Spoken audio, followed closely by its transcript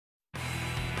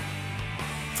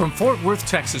From Fort Worth,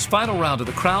 Texas, final round of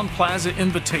the Crowne Plaza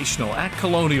Invitational at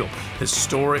Colonial.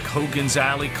 Historic Hogan's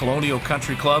Alley Colonial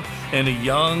Country Club and a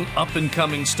young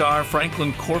up-and-coming star,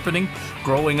 Franklin Corpening,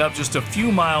 growing up just a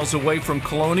few miles away from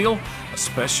Colonial. A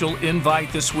special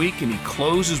invite this week, and he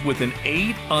closes with an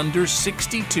 8 under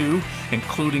 62,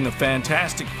 including a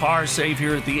fantastic par save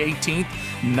here at the 18th,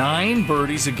 9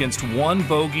 birdies against 1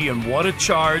 bogey, and what a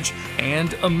charge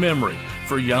and a memory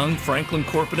for young Franklin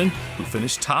Corpening, who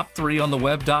finished top 3 on the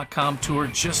Web.com Tour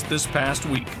just this past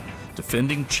week.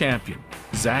 Defending champion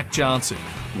Zach Johnson,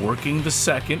 working the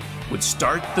second, would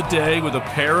start the day with a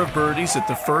pair of birdies at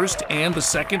the first and the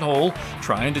second hole,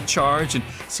 trying to charge and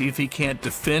see if he can't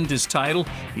defend his title.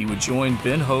 He would join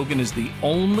Ben Hogan as the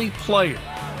only player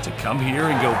to come here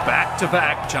and go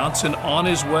back-to-back. Johnson on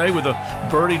his way with a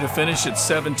birdie to finish at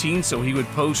 17, so he would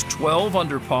post 12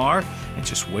 under par and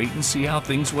just wait and see how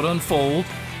things would unfold.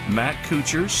 Matt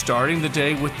Kuchar starting the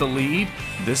day with the lead,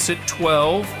 this at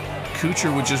 12.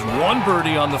 Kuchar with just 1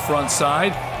 birdie on the front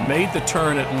side, made the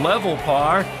turn at level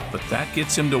par, but that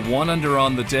gets him to 1 under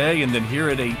on the day. And then here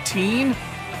at 18,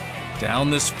 down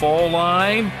this fall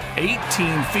line, 18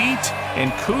 feet,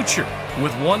 and Kuchar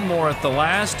with 1 more at the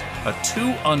last, a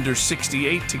 2 under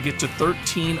 68 to get to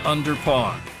 13 under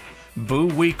par. Boo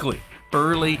Weekley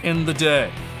early in the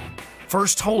day.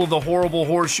 First hole of the horrible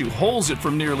horseshoe, holes it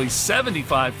from nearly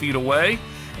 75 feet away.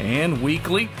 And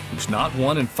Weekley, who's not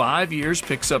won in 5 years,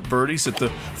 picks up birdies at the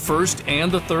first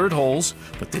and the third holes,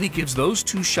 but then he gives those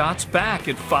 2 shots back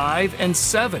at 5 and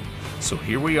 7. So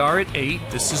here we are at 8.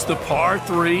 This is the par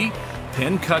 3.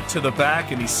 Pin cut to the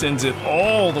back, and he sends it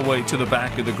all the way to the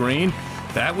back of the green.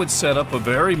 That would set up a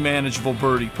very manageable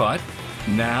birdie putt.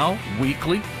 Now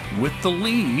Weekley with the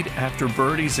lead after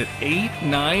birdies at 8,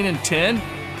 9, and 10.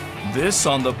 This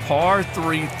on the par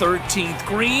 3 13th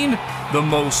green, the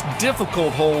most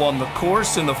difficult hole on the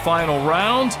course in the final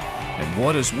round. And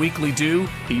what does Weekley do?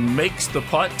 He makes the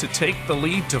putt to take the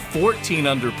lead to 14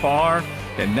 under par.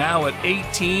 And now at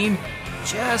 18,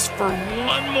 just for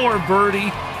 1 more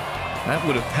birdie, that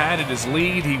would have padded his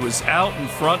lead. He was out in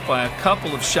front by a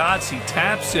couple of shots. He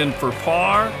taps in for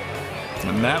par.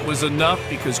 And that was enough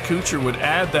because Kuchar would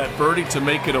add that birdie to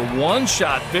make it a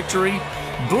 1-shot victory.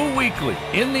 Boo Weekley,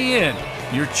 in the end,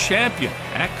 your champion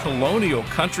at Colonial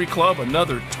Country Club.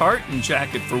 Another tartan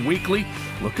jacket for Weekley.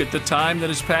 Look at the time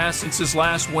that has passed since his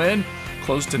last win.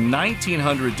 Close to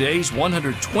 1,900 days,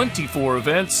 124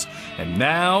 events, and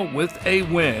now with a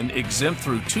win, exempt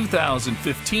through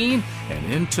 2015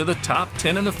 and into the top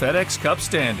 10 in the FedEx Cup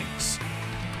standings.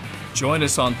 Join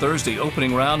us on Thursday,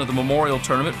 opening round of the Memorial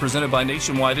Tournament presented by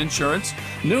Nationwide Insurance,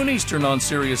 noon Eastern on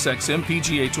SiriusXM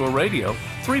PGA Tour Radio,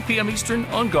 3 p.m. Eastern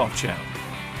on Golf Channel.